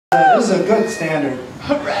This is a good standard.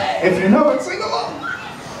 Hooray! If you know it, sing along.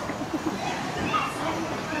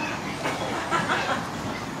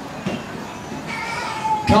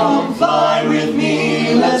 Come fly with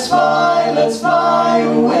me, let's fly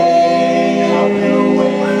away, up and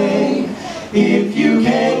away. If you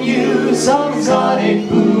can use some exotic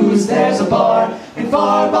booze, there's a bar in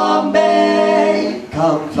far Bombay.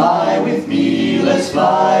 Come fly with me, let's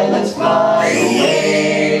fly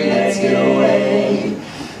away, let's get away.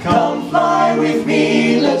 Come fly with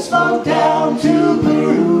me, let's float down to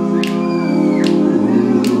Peru.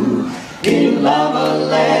 In Lava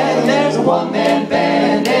Land, there's a one-man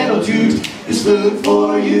band, and it'll toot this flute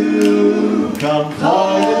for you. Come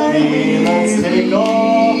fly with me, let's take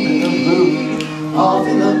off in the blue. Off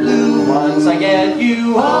in the blue, once I get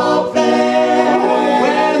you up there,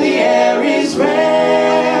 where the air is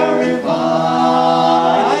rarefied,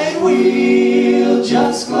 we'll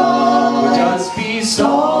just glow, we'll just be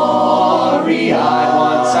starry-eyed.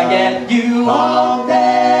 Once I get you up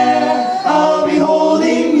there, I'll be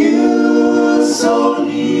holding you so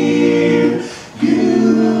near.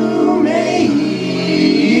 You may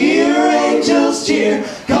hear angels cheer,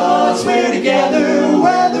 'cause we're together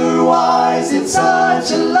weather-wise. It's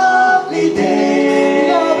such a lovely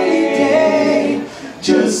day, lovely day.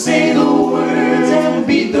 Just say the words and we'll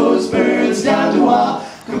beat those birds down to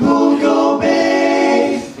Acapulco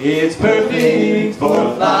Bay. It's perfect for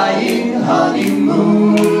a flying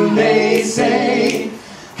honeymoon, they say.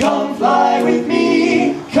 Come fly with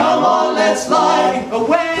me, come on, let's fly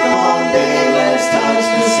away.